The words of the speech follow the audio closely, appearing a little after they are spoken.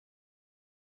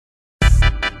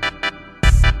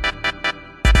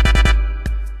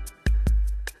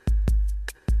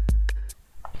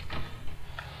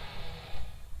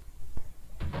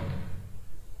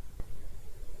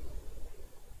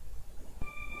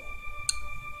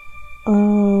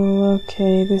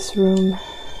Okay, this room.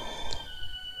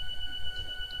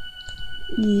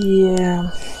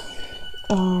 Yeah.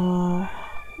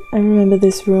 I remember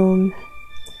this room.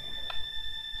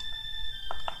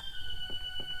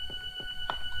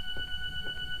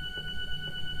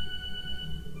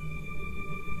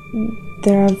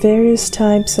 There are various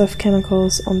types of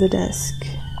chemicals on the desk.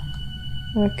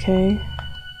 Okay.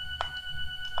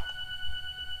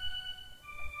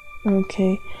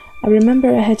 Okay. I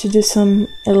remember I had to do some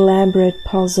elaborate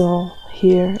puzzle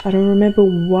here. I don't remember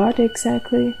what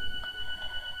exactly,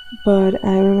 but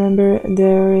I remember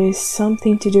there is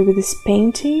something to do with this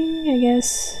painting, I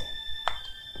guess.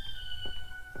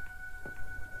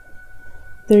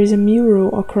 There is a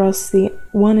mural across the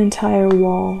one entire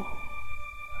wall.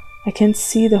 I can't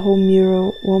see the whole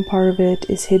mural. One part of it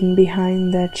is hidden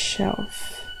behind that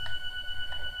shelf.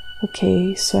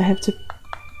 Okay, so I have to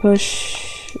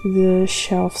push the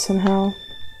shelf somehow.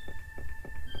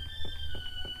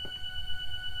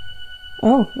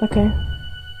 Oh, okay.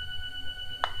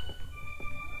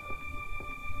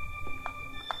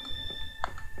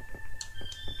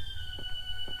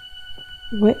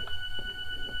 Wait.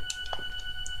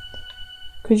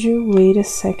 Could you wait a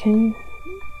second?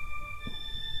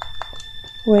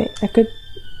 Wait,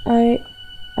 I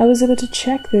was able to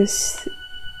check this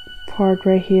part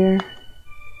right here.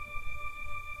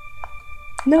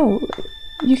 No,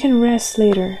 you can rest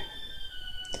later.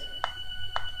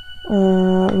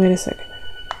 Wait a second.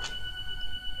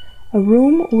 A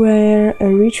room where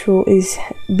a ritual is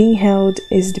being held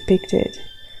is depicted.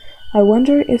 I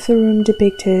wonder if the room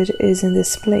depicted is in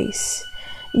this place.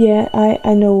 Yeah,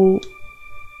 I know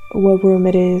what room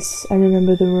it is. I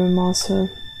remember the room also.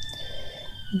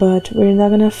 But we're not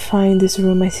gonna find this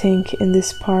room, I think, in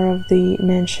this part of the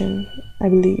mansion, I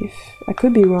believe. I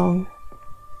could be wrong.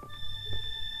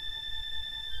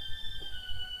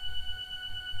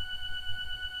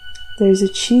 There's a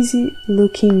cheesy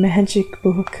looking magic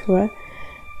book, what?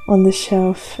 On the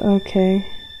shelf, okay.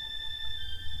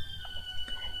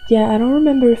 Yeah, I don't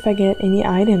remember if I get any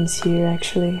items here,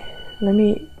 actually.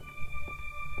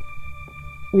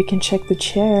 We can check the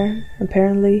chair,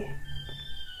 apparently.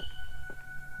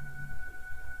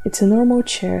 It's a normal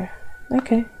chair.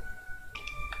 Okay.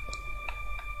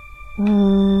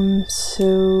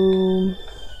 So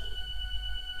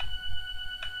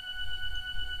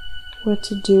what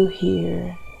to do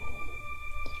here?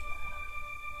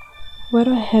 What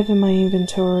do I have in my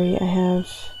inventory? I have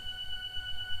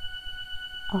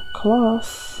a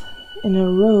cloth and a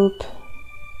rope.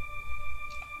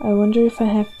 I wonder if I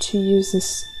have to use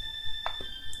this.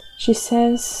 She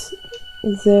says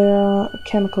there are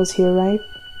chemicals here, right?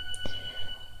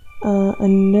 A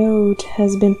note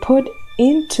has been put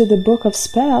into the book of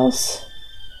spells.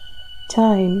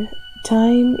 Time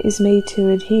is made to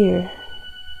adhere.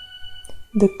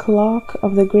 The clock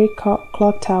of the great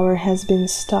clock tower has been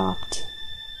stopped.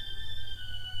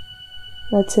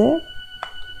 That's it?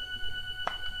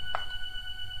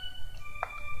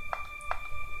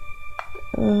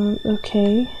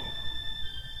 Okay.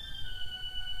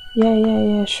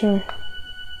 Yeah, sure.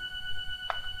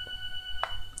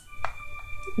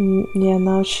 Yeah,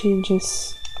 now she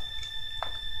just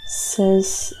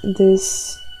says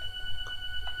this.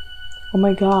 Oh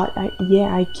my god, I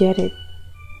get it.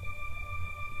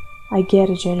 I get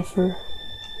it, Jennifer.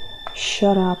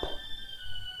 Shut up.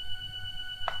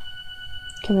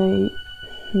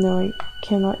 No, I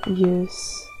cannot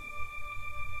use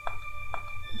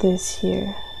this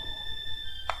here.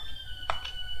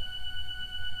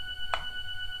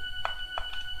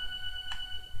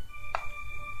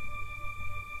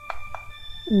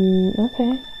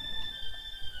 Okay.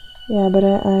 Yeah, but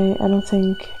I don't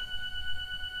think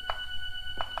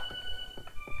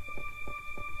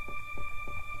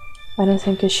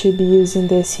I should be using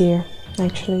this here,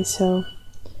 actually, so.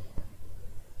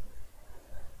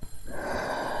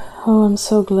 Oh, I'm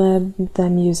so glad that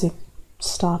music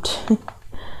stopped.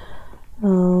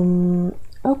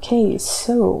 Okay,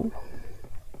 so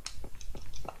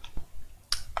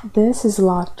this is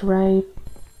locked, right?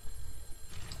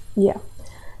 Yeah.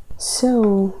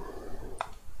 So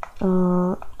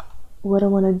what I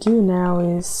want to do now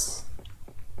is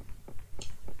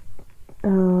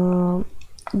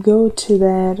go to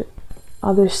that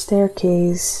other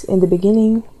staircase in the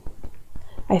beginning.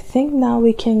 I think now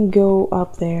we can go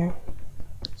up there.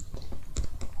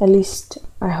 At least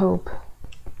I hope.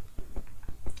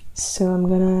 So I'm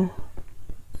gonna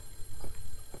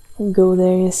go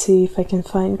there and see if I can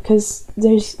find, because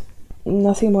there's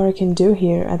nothing more I can do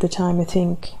here at the time, I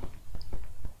think.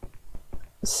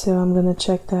 So I'm gonna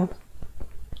check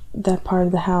that part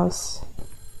of the house.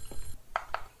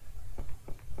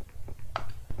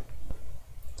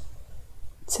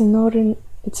 It's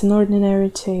an ordinary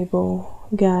table,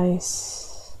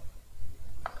 guys.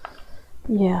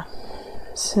 Yeah.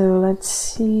 So let's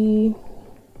see.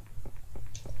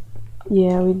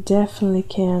 Yeah, we definitely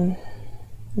can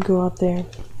go up there.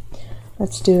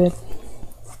 Let's do it.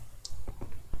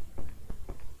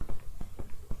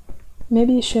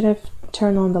 Maybe you should have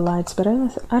turned on the lights, but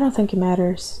I don't think it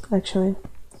matters, actually.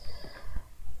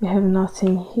 We have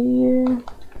nothing here.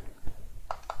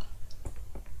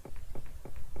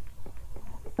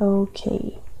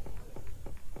 Okay.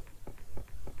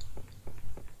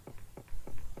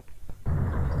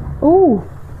 Oh!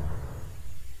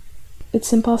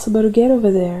 It's impossible to get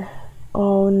over there.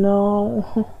 Oh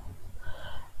no.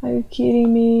 Are you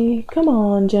kidding me? Come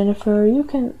on, Jennifer, you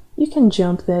can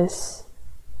jump this.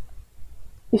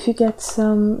 If you get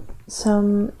some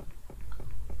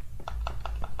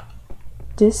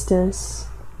distance.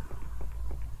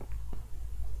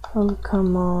 Oh,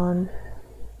 come on.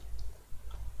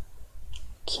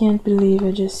 Can't believe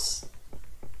I just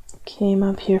came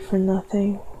up here for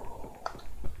nothing.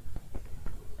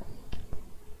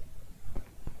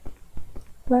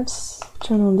 Let's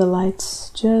turn on the lights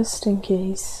just in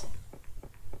case.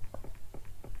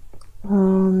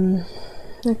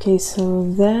 Okay, so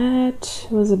that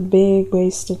was a big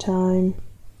waste of time.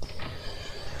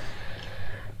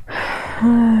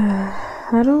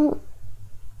 I don't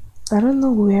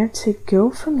know where to go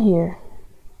from here.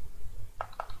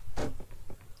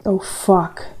 Oh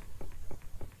fuck.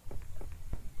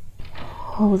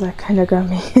 Oh, that kind of got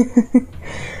me.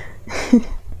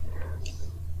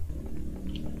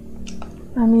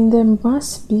 I mean, there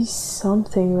must be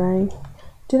something, right?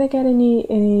 Did I get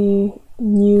any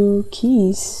new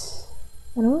keys?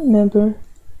 I don't remember.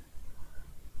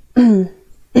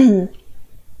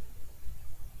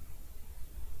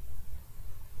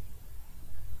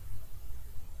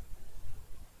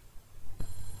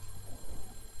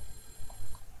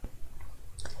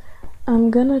 I'm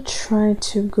gonna try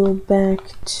to go back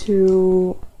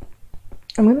to...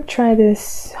 I'm gonna try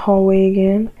this hallway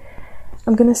again.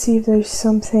 I'm gonna see if there's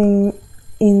something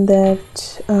in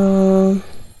that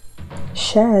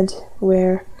shed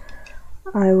where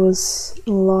I was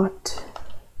locked.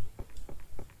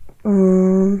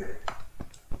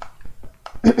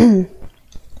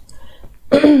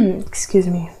 Excuse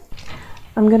me.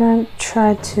 I'm gonna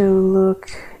try to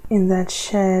look in that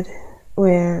shed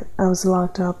where I was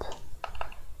locked up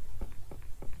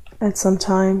at some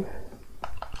time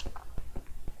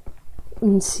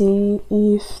and see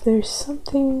if there's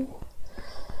something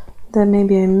that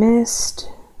maybe I missed,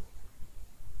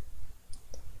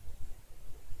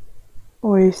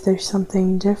 or if there's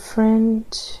something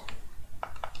different.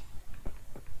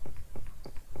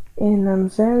 And I'm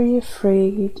very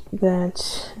afraid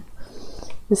that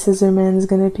the Scissorman is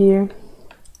gonna appear.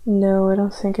 No, I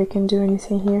don't think I can do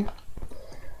anything here.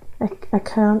 I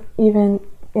can't even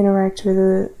interact with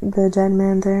the dead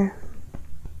man there.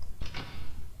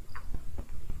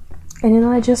 And you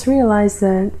know, I just realized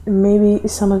that maybe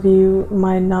some of you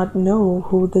might not know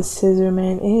who the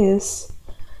Scissorman is.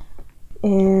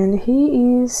 And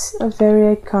he is a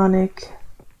very iconic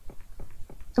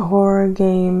horror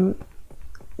game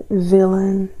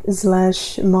villain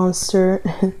slash monster.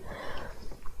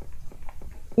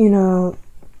 You know,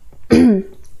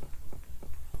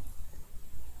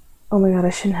 oh my god, I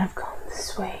shouldn't have gone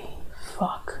this way.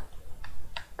 Fuck.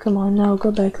 Come on now, go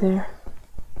back there.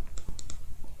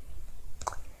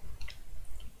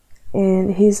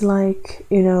 And he's like,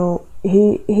 you know,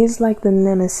 he's like the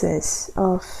nemesis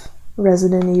of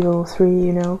Resident Evil 3,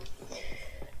 you know.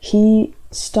 He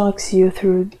stalks you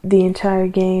through the entire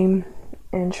game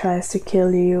and tries to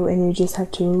kill you, and you just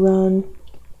have to run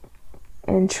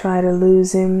and try to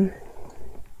lose him.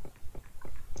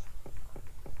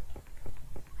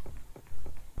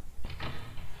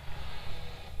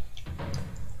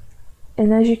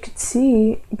 And as you could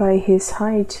see by his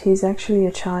height, he's actually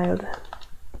a child.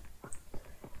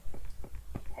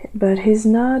 But he's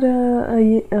not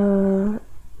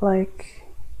like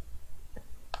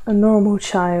a normal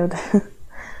child.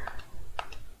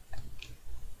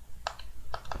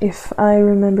 If I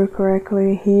remember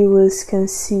correctly, he was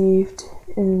conceived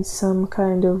in some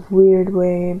kind of weird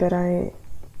way, but I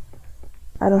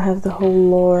don't have the whole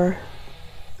lore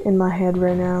in my head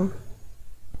right now.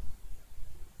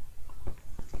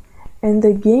 And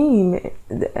the game,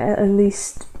 at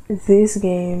least this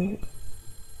game,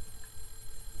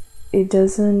 it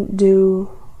doesn't do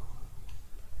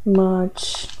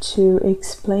much to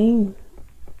explain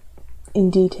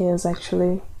in details,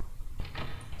 actually.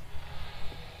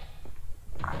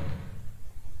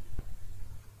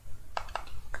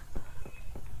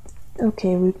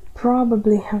 Okay, we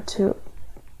probably have to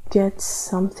get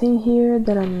something here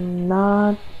that I'm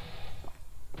not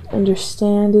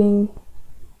understanding.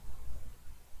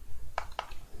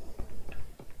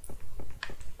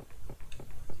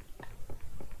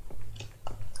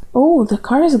 Oh, the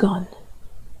car is gone.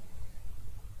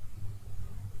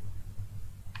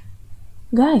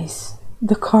 Guys,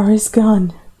 the car is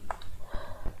gone.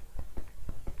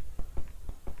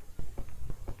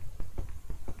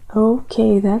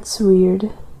 Okay, that's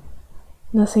weird.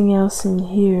 Nothing else in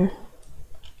here.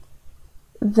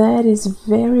 That is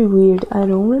very weird. I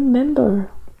don't remember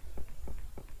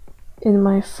in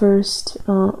my first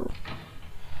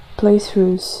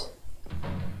playthroughs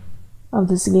of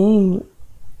this game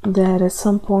that at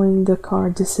some point the car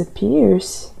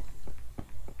disappears.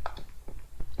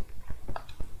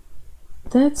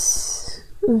 That's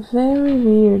very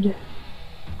weird.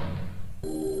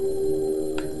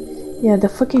 Yeah, the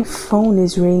fucking phone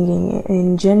is ringing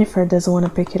and Jennifer doesn't want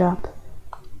to pick it up.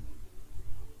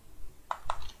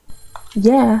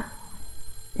 Yeah,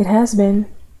 it has been.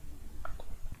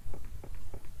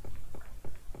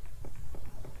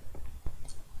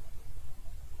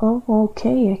 Oh,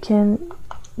 okay, I can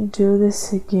do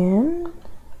this again.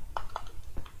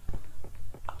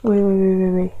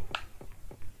 Wait.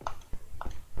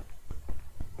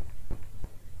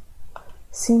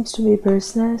 Seems to be a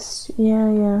bird's nest.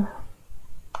 Yeah.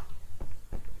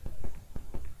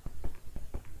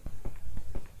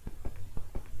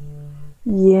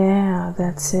 Yeah,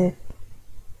 that's it.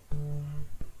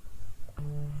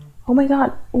 Oh my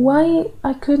god, why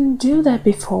I couldn't do that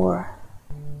before?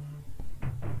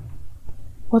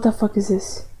 What the fuck is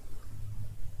this?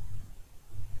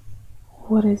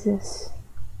 What is this?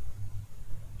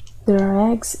 There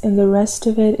are eggs and the rest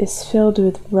of it is filled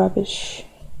with rubbish.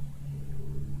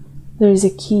 There is a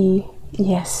key.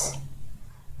 Yes.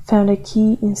 Found a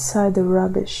key inside the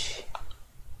rubbish.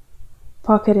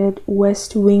 Pocketed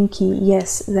west wing key.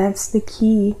 Yes, that's the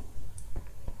key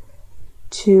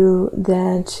to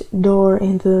that door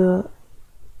in the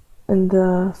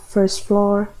first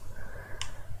floor.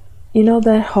 You know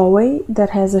that hallway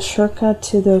that has a shortcut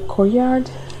to the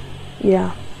courtyard?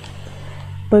 Yeah.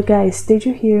 But guys, did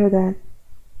you hear that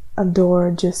a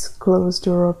door just closed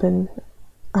or opened?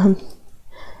 I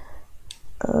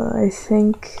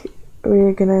think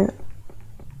we're gonna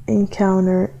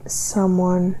encounter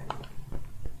someone.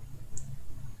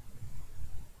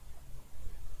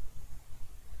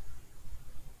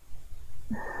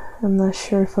 I'm not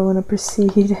sure if I want to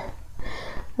proceed.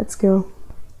 Let's go.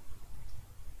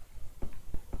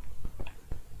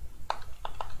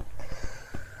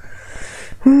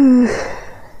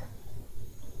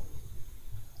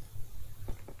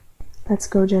 Let's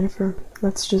go, Jennifer.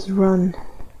 Let's just run.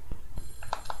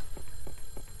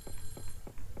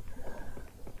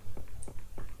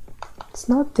 It's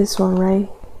not this one, right?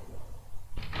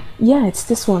 Yeah, it's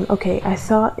this one. Okay, I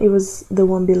thought it was the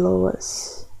one below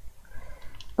us.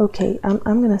 Okay, I'm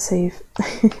gonna save.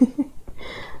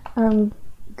 I'm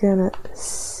gonna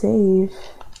save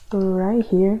right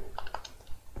here.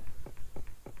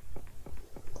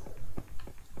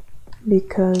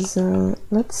 Because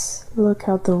let's look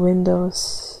out the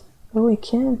windows. Oh, I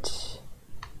can't.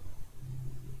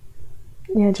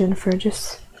 Yeah, Jennifer,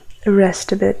 just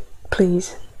rest a bit,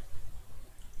 please.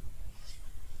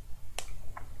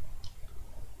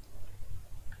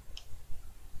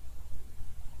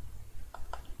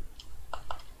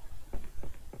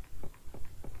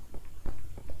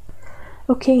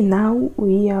 Okay, now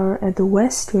we are at the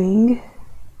West Wing.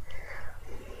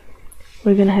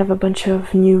 We're gonna have a bunch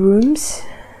of new rooms.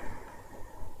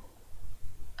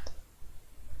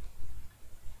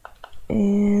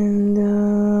 And,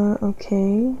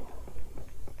 okay.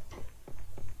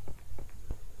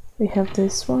 We have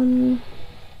this one.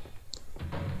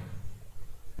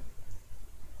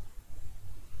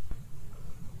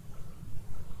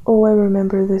 Oh, I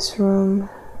remember this room.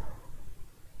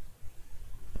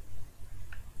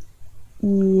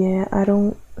 Yeah, I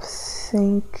don't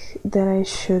think that I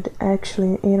should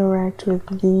actually interact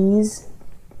with these.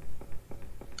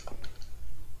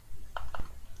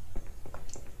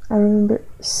 I remember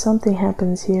something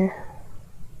happens here.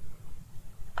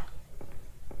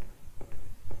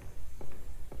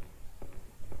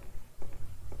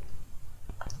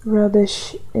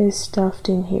 Rubbish is stuffed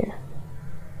in here.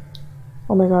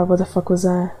 Oh my god, what the fuck was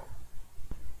that?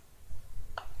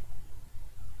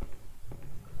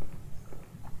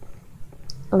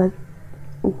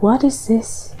 What is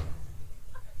this?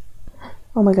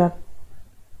 Oh my god.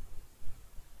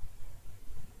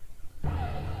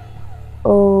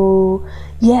 Oh,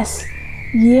 yes.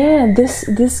 Yeah,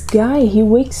 this guy, he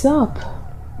wakes up.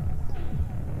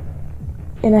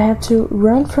 and I have to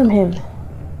run from him.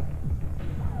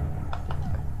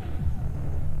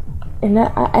 And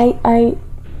I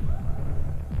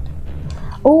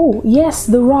oh yes,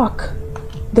 the rock.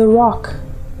 The rock.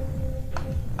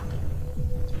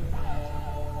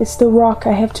 It's the rock.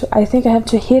 I think I have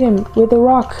to hit him with the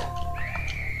rock.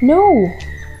 No!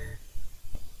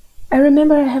 I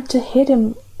remember I have to hit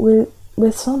him with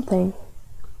something.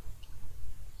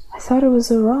 I thought it was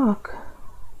a rock.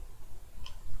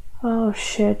 Oh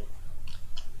shit.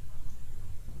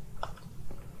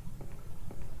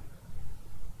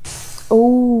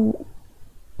 Oh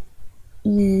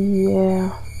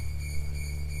yeah.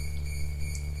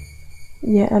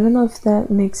 Yeah, I don't know if that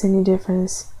makes any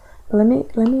difference. Let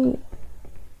me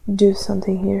do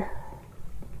something here.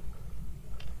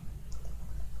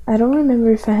 I don't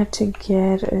remember if I have to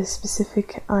get a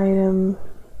specific item.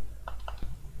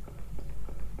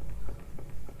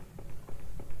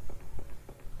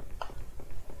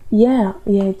 Yeah,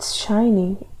 it's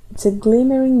shiny. It's a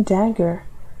glimmering dagger,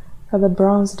 or the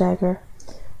bronze dagger.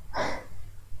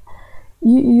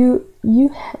 The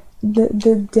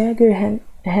dagger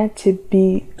had to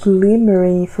be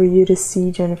glimmering for you to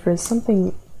see, Jennifer.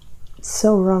 Something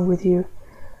so wrong with you.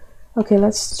 Okay,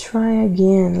 let's try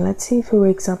again. Let's see if he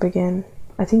wakes up again.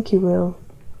 I think he will.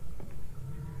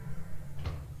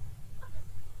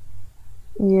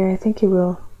 Yeah, I think he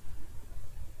will.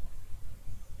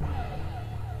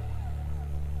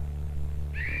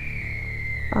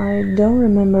 I don't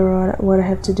remember what I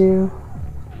have to do.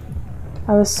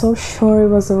 I was so sure it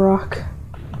was a rock.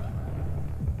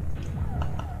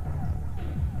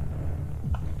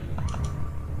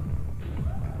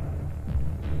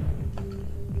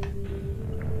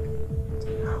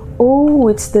 Oh,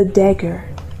 it's the dagger.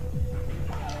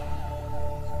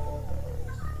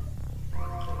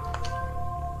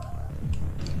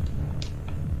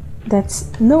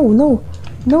 That's... No!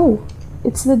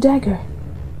 It's the dagger.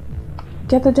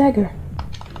 Get the dagger.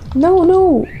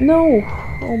 No!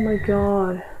 Oh my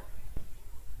god.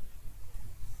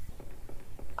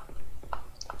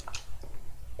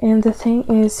 And the thing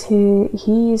is,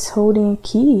 he is holding a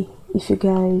key, if you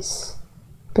guys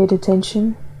paid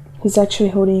attention. He's actually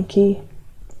holding a key.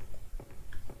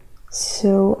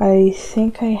 So I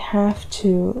think I have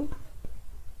to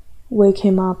wake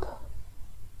him up.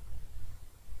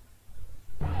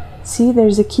 See,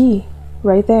 there's a key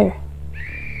right there.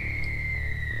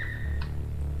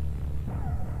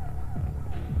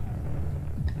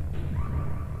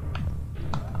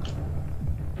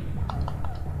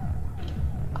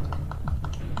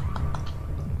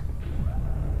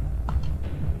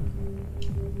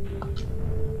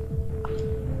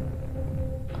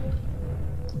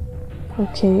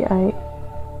 Okay,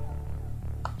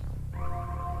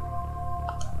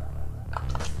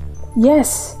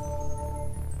 Yes!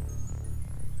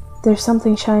 There's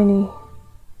something shiny.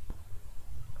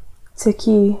 It's a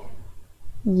key.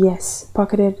 Yes,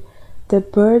 pocketed. The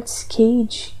bird's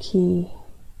cage key.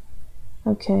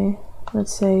 Okay,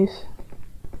 let's save.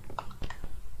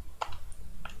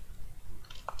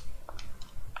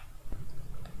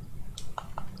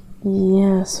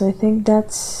 Yeah, so I think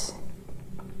that's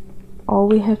all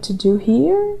we have to do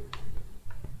here.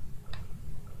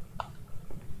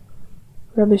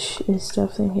 Rubbish is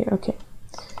definitely here. Okay,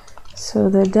 so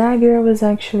the dagger was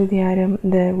actually the item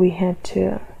that we had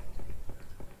to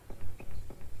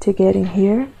get in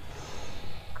here.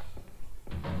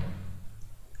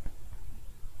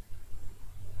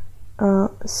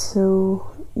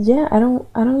 So yeah, I don't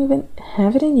even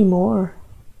have it anymore.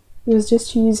 It was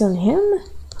just used on him.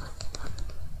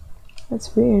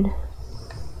 That's weird.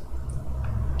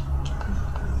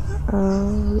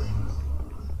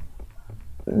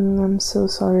 I'm so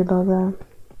sorry about that.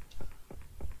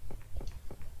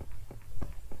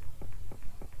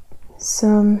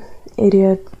 Some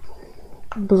idiot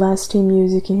blasting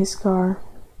music in his car.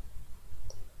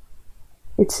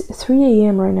 It's 3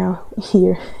 AM right now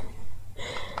here.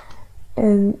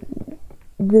 And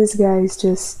this guy is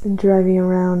just driving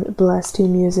around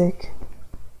blasting music.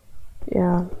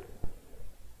 Yeah.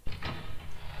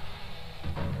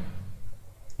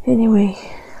 Anyway,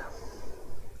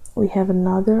 we have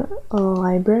another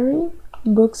library.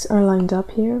 Books are lined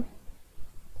up here.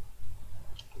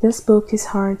 This book is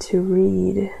hard to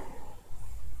read.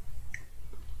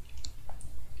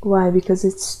 Why? Because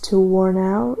it's too worn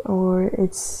out, or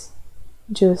it's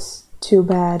just too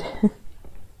bad?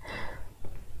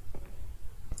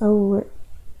 Oh,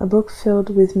 a book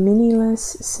filled with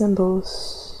meaningless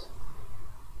symbols.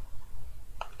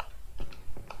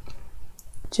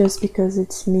 Just because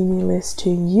it's meaningless to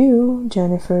you,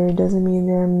 Jennifer, doesn't mean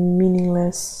they're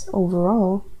meaningless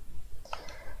overall.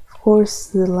 Of course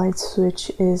the light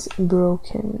switch is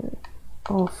broken.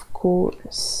 Of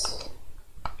course.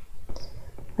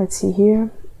 Let's see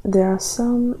here. There are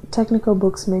some technical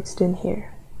books mixed in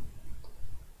here.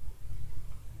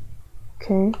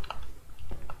 Okay.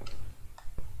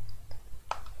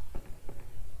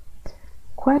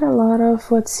 Quite a lot of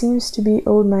what seems to be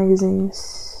old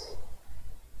magazines.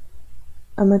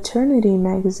 A maternity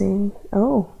magazine.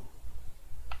 Oh.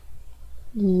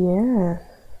 Yeah.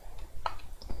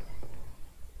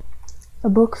 A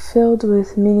book filled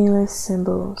with meaningless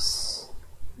symbols.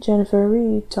 Jennifer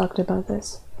Reed talked about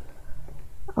this.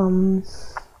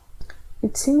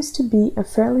 It seems to be a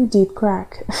fairly deep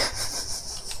crack.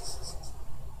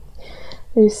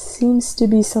 There seems to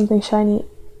be something shiny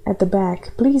at the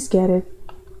back. Please get it.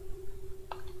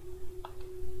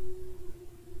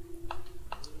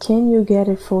 Can you get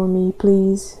it for me,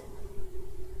 please?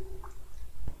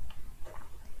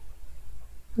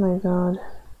 My God.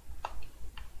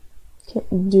 Okay,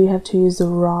 do you have to use the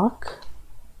rock?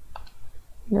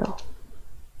 No.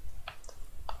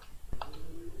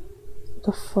 What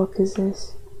the fuck is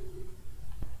this?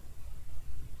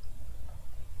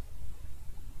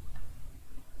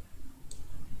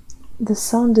 The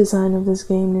sound design of this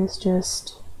game is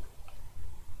just...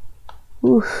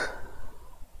 oof.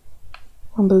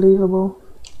 Unbelievable.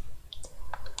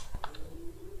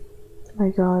 My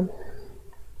God.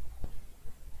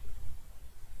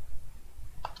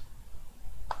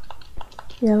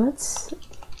 Yeah, let's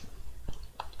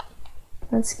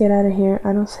get out of here.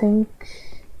 I don't think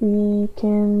we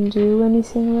can do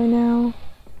anything right now.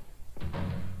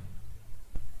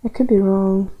 I could be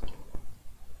wrong,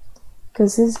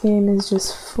 because this game is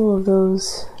just full of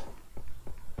those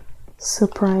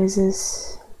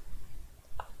surprises.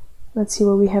 Let's see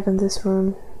what we have in this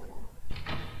room.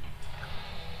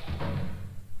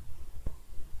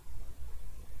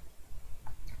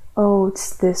 Oh,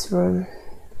 it's this room.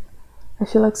 I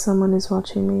feel like someone is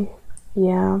watching me.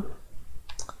 Yeah.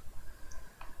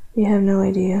 You have no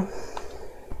idea.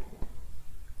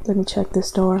 Let me check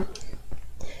this door.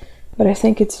 But I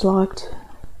think it's locked.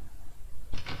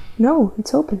 No,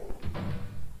 it's open.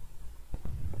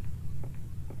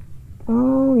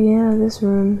 Oh yeah, this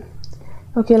room.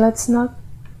 Okay, let's not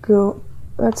go.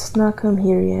 Let's not come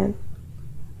here yet.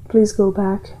 Please go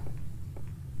back.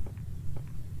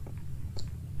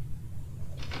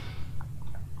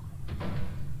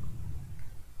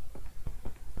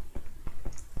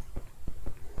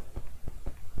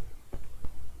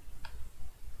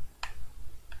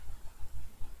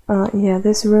 Yeah,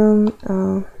 this room,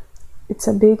 it's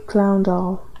a big clown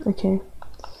doll. Okay.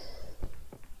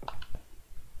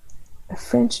 A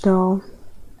French doll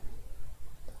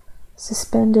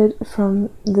suspended from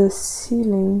the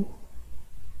ceiling.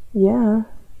 Yeah.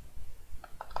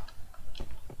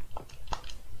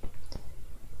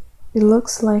 It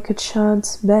looks like a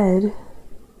child's bed.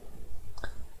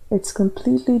 It's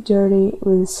completely dirty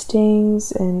with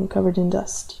stains and covered in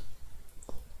dust.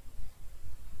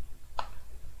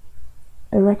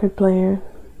 A record player.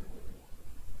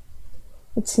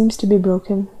 It seems to be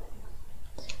broken.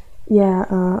 Yeah,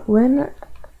 when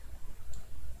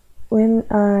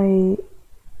I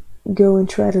go and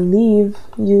try to leave,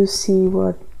 you see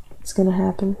what's gonna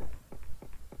happen.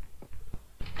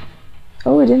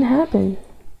 Oh, it didn't happen.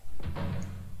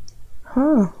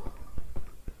 Huh.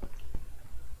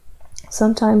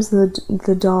 Sometimes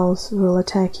the dolls will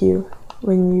attack you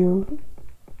when you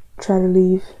try to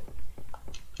leave.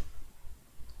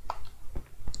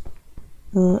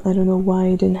 I don't know why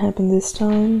it didn't happen this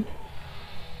time.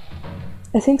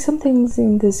 I think some things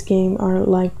in this game are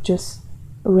like just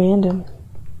random.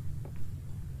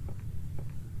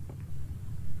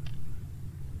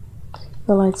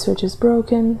 The light switch is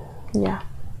broken. Yeah.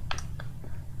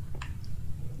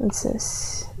 What's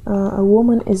this? A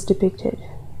woman is depicted.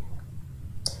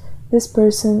 This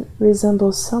person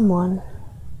resembles someone.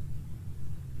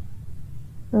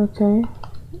 Okay.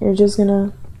 You're just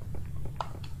gonna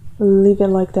leave it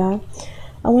like that.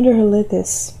 I wonder who lit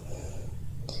this.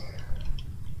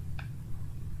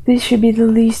 This should be the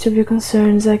least of your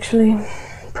concerns, actually.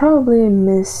 Probably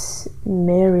Miss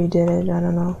Mary did it, I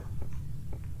don't know.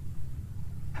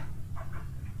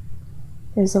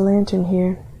 There's a lantern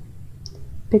here.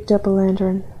 Picked up a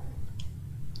lantern.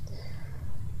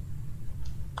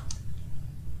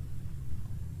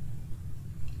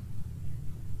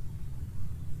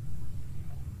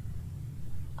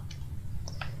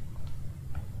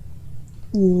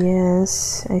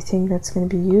 Yes, I think that's going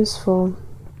to be useful.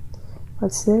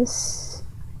 What's this?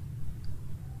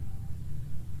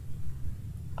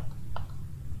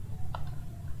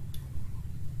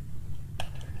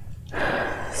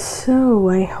 So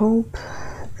I hope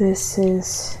this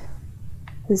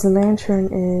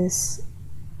lantern is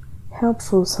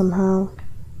helpful somehow.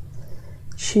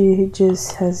 She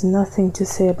just has nothing to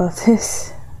say about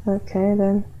this. Okay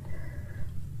then.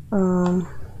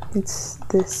 It's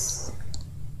this.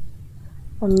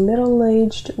 A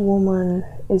middle-aged woman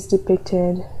is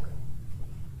depicted.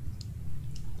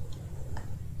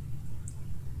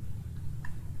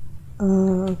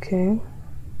 Okay.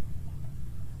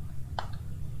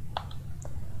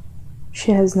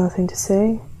 She has nothing to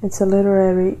say. It's a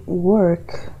literary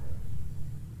work.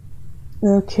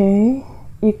 Okay.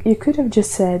 You could have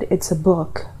just said it's a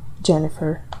book,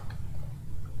 Jennifer.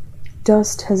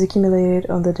 Dust has accumulated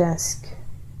on the desk.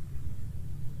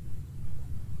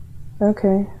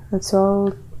 Okay, that's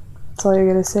all you're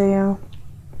gonna say, yeah?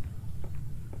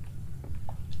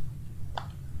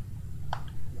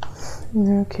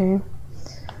 Okay.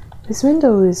 This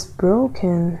window is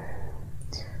broken.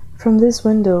 From this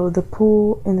window, the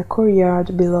pool in the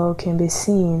courtyard below can be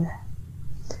seen.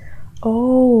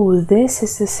 Oh, this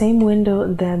is the same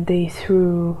window that they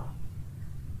threw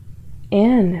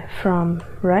Anne from,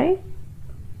 right?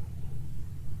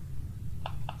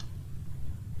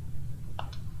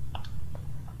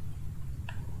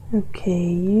 Okay,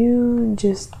 you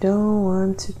just don't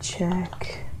want to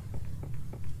check.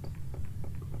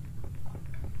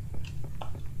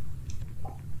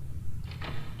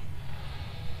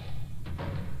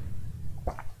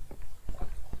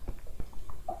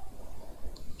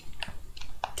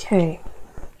 Okay.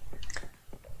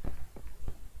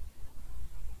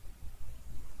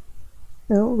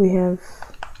 Oh, we have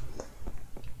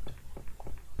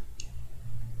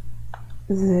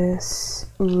this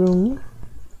room.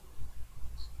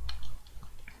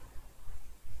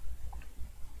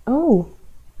 Oh,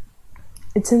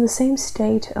 it's in the same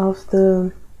state of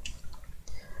the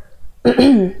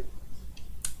the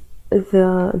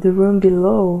room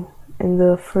below in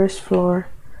the first floor,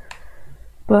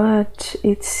 but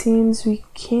it seems we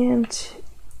can't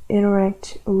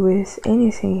interact with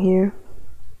anything here,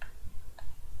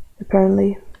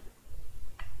 apparently.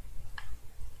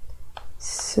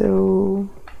 So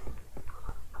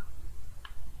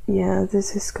yeah,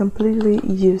 this is completely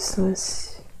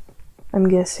useless, I'm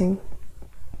guessing.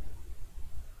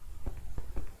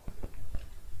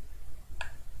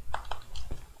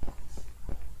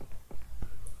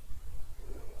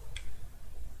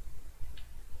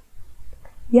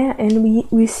 Yeah, and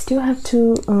we still have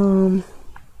to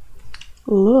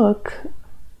look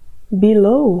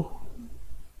below.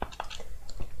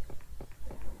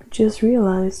 Just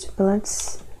realized, but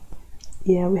let's,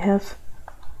 yeah, we have,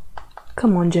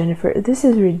 come on Jennifer, this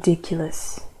is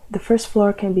ridiculous. The first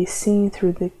floor can be seen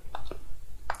through the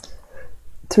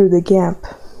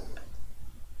gap.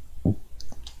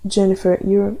 Jennifer,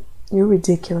 you're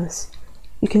ridiculous.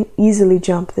 You can easily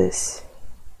jump this.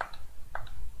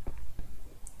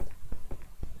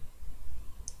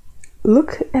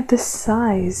 Look at the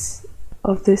size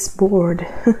of this board.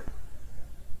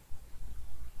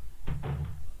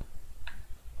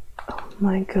 Oh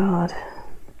my god.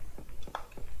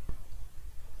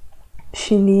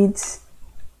 She needs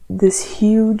this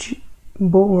huge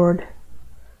board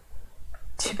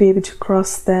to be able to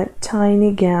cross that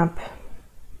tiny gap.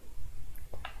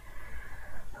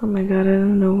 Oh my god, I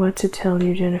don't know what to tell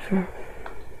you, Jennifer.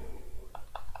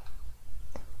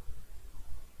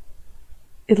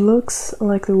 It looks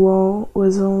like the wall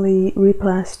was only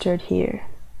replastered here.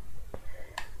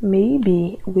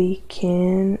 Maybe we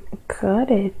can cut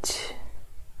it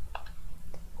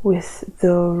with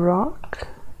the rock?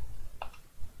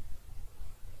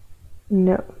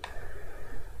 No.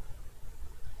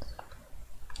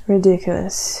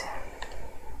 Ridiculous.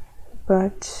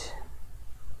 But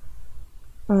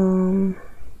I don't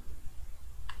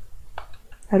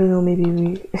know, maybe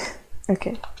we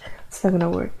okay, it's not gonna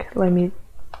work.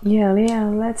 Yeah,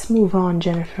 let's move on,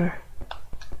 Jennifer.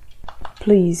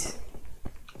 Please.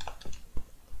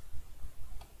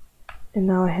 And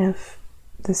now I have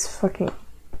this fucking...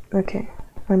 Okay,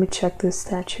 let me check this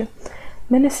statue.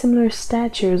 Many similar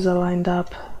statues are lined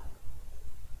up.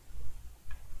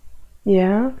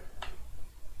 Yeah?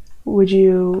 Would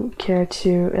you care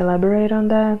to elaborate on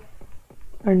that?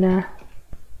 Or nah?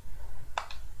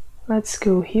 Let's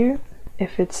go here.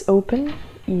 If it's open.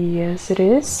 Yes, it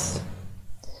is.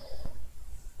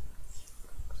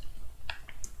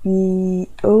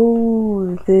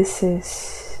 Oh, this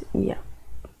is... yeah.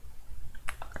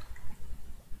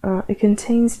 It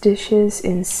contains dishes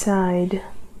inside.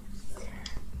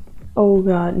 Oh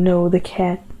god, no, the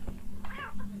cat.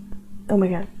 Oh my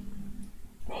god.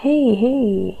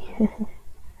 Hey.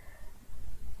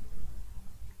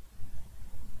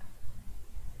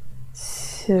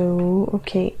 So,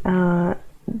 okay,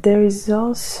 there is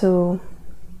also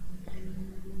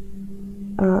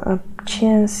a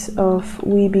chance of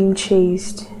we being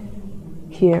chased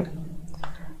here.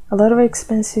 A lot of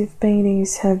expensive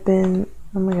paintings have been,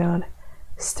 oh my god,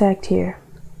 stacked here.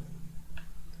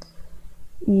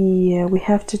 Yeah, we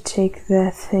have to take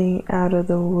that thing out of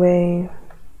the way.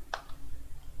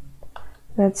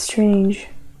 That's strange.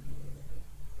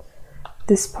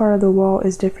 This part of the wall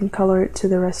is different color to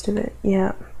the rest of it.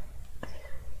 Yeah.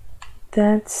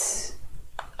 That's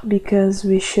because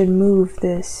we should move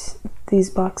these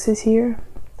boxes here,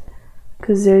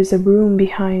 because there's a room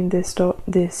behind this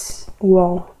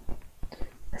wall.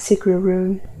 A secret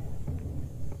room.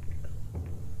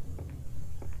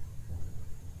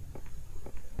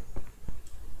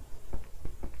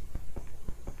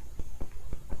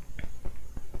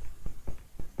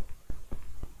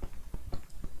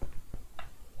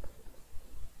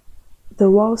 The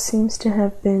wall seems to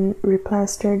have been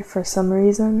replastered for some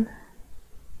reason.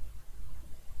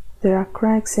 There are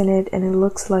cracks in it and it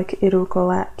looks like it'll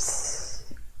collapse.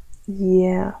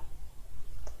 Yeah.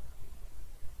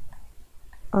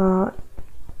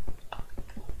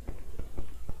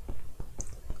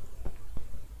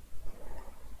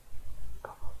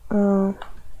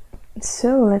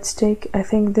 So let's take, I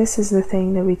think this is the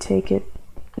thing that we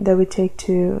take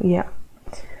to, yeah.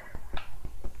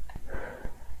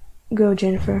 Go,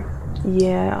 Jennifer.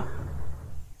 Yeah.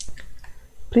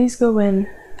 Please go in.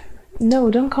 No,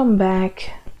 don't come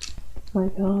back. My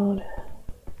god.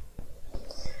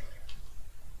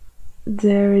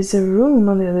 There is a room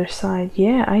on the other side.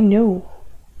 Yeah, I know.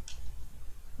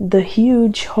 The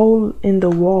huge hole in the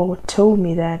wall told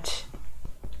me that.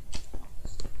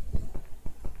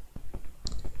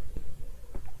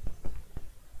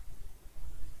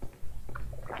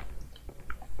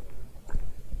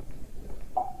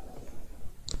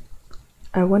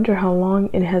 I wonder how long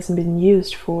it hasn't been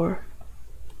used for.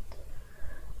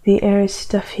 The air is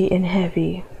stuffy and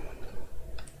heavy.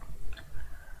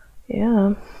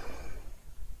 Yeah.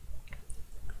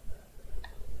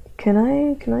 Can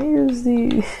I use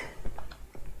the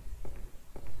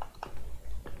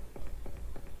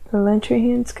lantern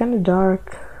here? It's kind of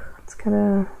dark. It's kind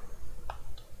of.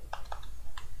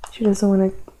 She doesn't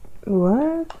want to.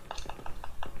 What?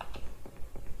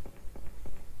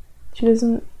 She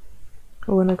doesn't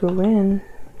want to go in.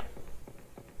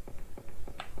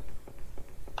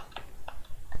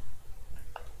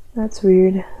 That's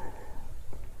weird.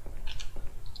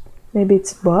 Maybe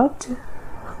it's bugged?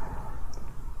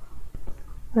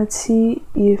 Let's see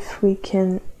if we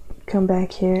can come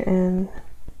back here and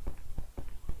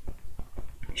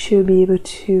she'll be able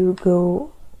to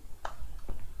go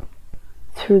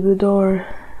through the door.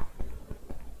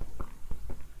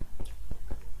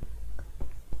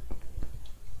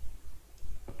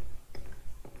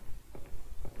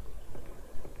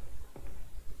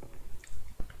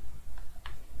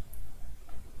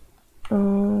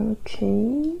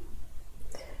 Okay.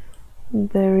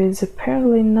 There is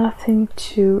apparently nothing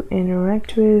to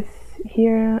interact with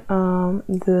here.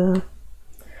 The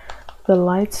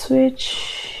light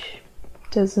switch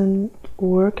doesn't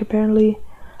work apparently.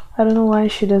 I don't know why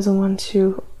she doesn't want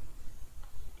to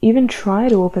even try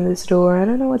to open this door. I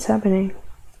don't know what's happening.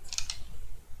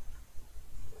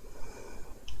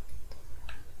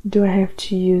 Do I have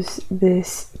to use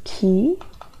this key?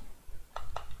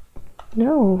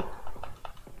 No.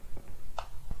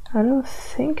 I don't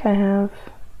think I have.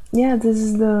 Yeah, this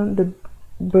is the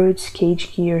bird's cage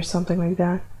key or something like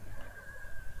that.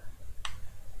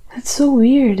 That's so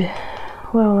weird.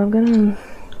 Well, I'm gonna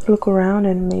look around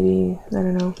and maybe, I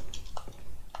don't know.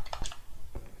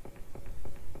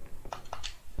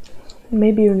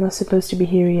 Maybe you're not supposed to be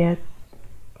here yet.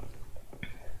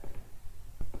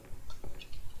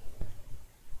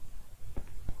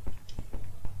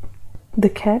 The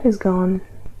cat is gone.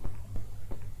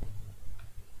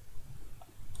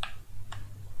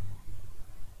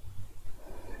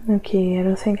 Okay, I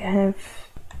don't think I have.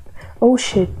 Oh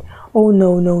shit. Oh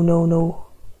no, no, no, no.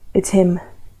 It's him.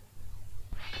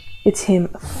 It's him.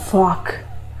 Fuck.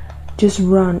 Just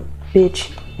run,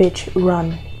 bitch, bitch,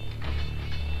 run.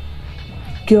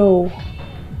 Go.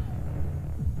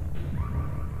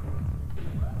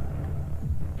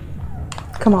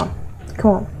 Come on,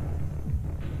 come on.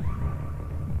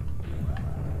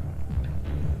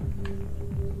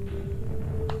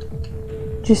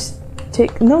 Just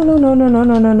take. No, no, no, no, no,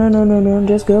 no, no, no, no, no, no.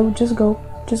 Just go, just go,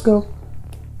 just go.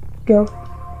 Go.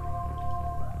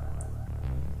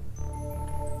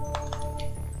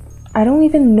 I don't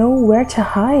even know where to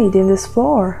hide in this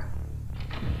floor.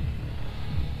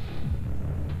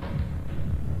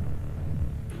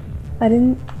 I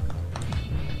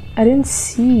didn't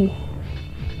see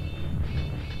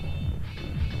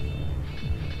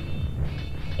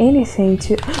anything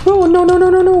to. No, no, no, no,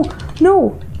 no, no,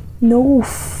 no, no,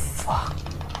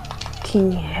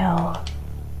 fucking hell.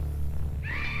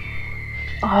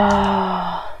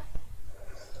 Ah,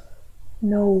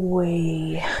 no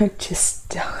way. I just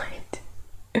died.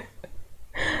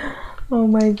 Oh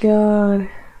my god.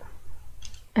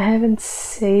 I haven't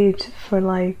saved for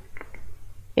like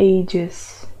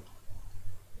ages.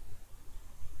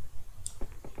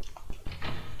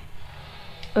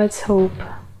 Let's hope.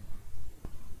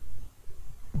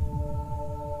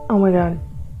 Oh my god.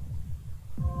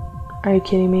 Are you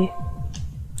kidding me?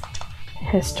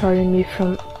 Has started me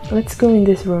from. Let's go in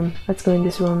this room. Let's go in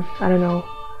this room. I don't know.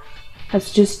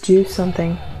 Let's just do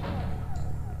something.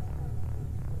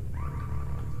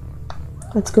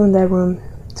 Let's go in that room.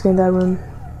 Let's go in that room.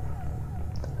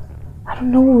 I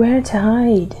don't know where to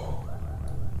hide.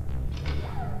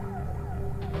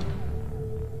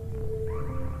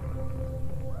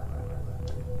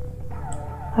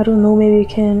 I don't know, maybe you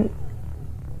can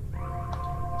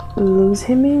lose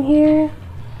him in here?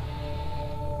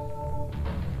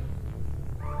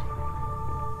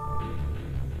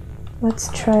 Let's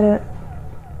try to.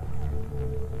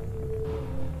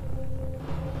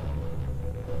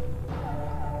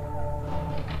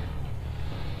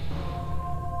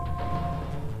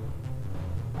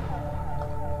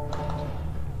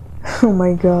 Oh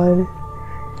my god.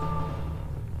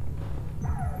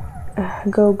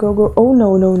 Go, go, go. Oh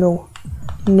no, no, no.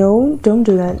 No, don't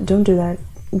do that. Don't do that.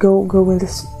 Go in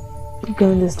this.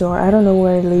 Go in this door. I don't know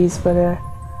where it leads, but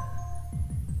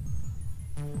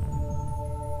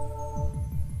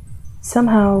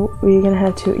somehow we're gonna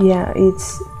have to. Yeah,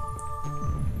 it's.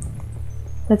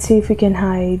 Let's see if we can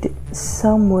hide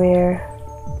somewhere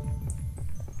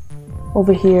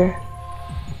over here.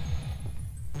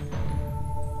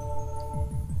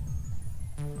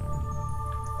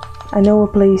 I know a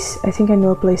place. I think I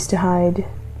know a place to hide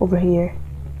over here.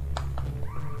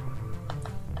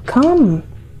 Come!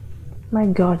 My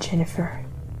god, Jennifer.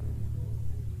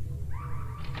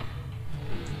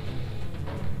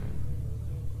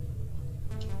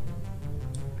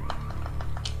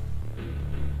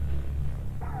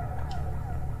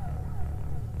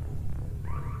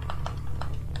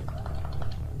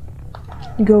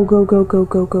 Go, go, go, go,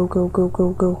 go, go, go, go,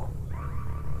 go, go.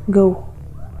 Go.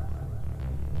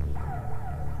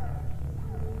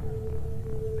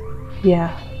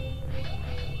 Yeah.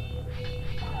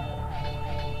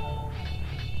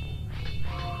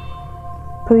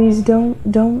 Please don't.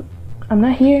 I'm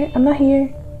not here. I'm not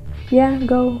here. Yeah,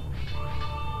 go.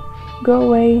 Go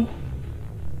away.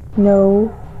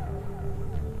 No.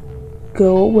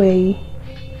 Go away.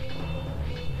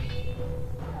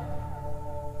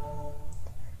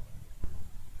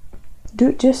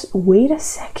 Dude, just wait a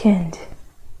second.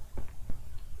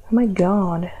 Oh my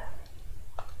god.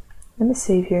 Let me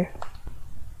save here.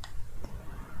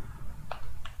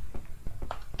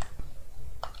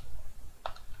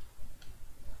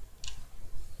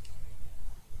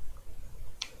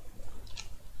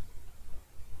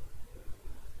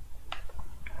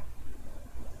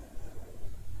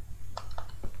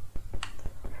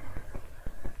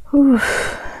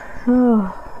 Oof.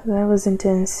 Oh, that was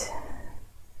intense.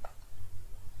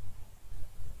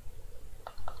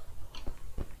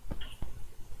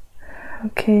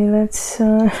 Okay, let's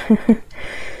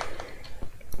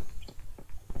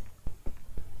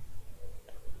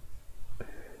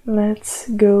let's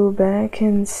go back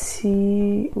and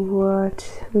see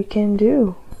what we can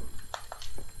do.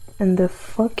 And the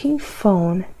fucking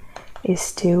phone is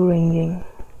still ringing.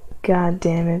 God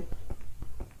damn it.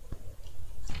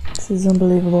 This is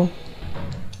unbelievable.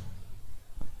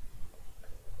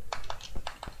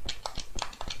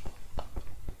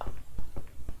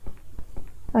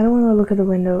 I don't want to look at the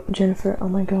window, Jennifer. Oh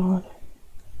my god.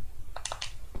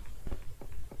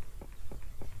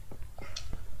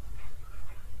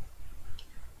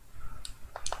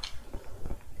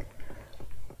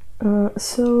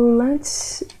 So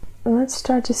let's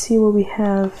start to see what we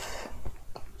have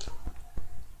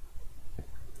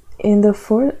in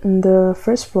the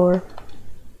first floor.